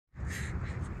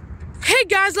Hey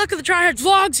guys, look at the Tryhards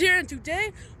Vlogs here, and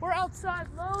today we're outside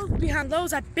Lowe's, behind Lowe's,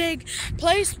 that big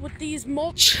place with these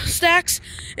mulch stacks,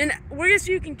 and we're gonna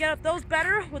see who can get up those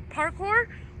better with parkour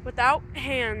without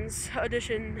hands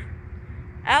edition.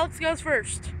 Alex goes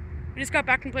first. We just got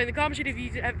back from playing the comment sheet. If you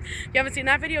haven't seen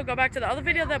that video, go back to the other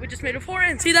video that we just made before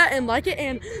and see that and like it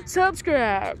and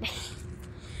subscribe.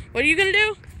 What are you gonna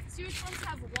do? See which ones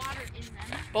have water in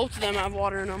them. Both of them have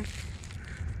water in them.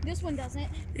 This one doesn't.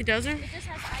 It doesn't? It just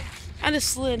has ice. I just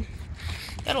slid.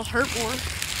 That'll hurt more.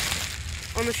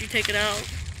 Unless you take it out.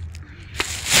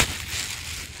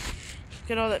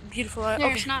 Get all that beautiful out.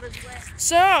 It's not as wet.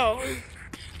 So,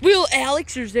 will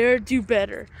Alex or Zara do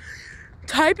better?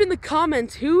 Type in the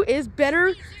comments who is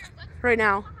better right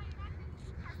now.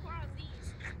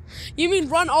 You mean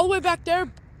run all the way back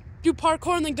there, do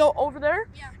parkour, and then go over there?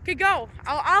 Yeah. Okay, go.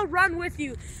 I'll run with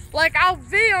you. Like, I'll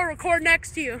video record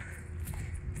next to you.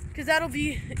 Because that'll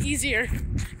be easier.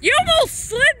 You almost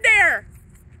slid there!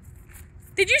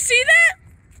 Did you see that?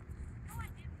 No, I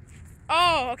didn't.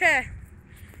 Oh, okay.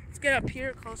 Let's get up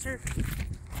here closer.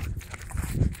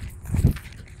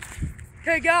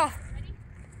 Okay, go. Ready?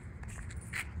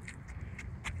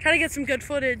 Try to get some good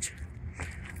footage.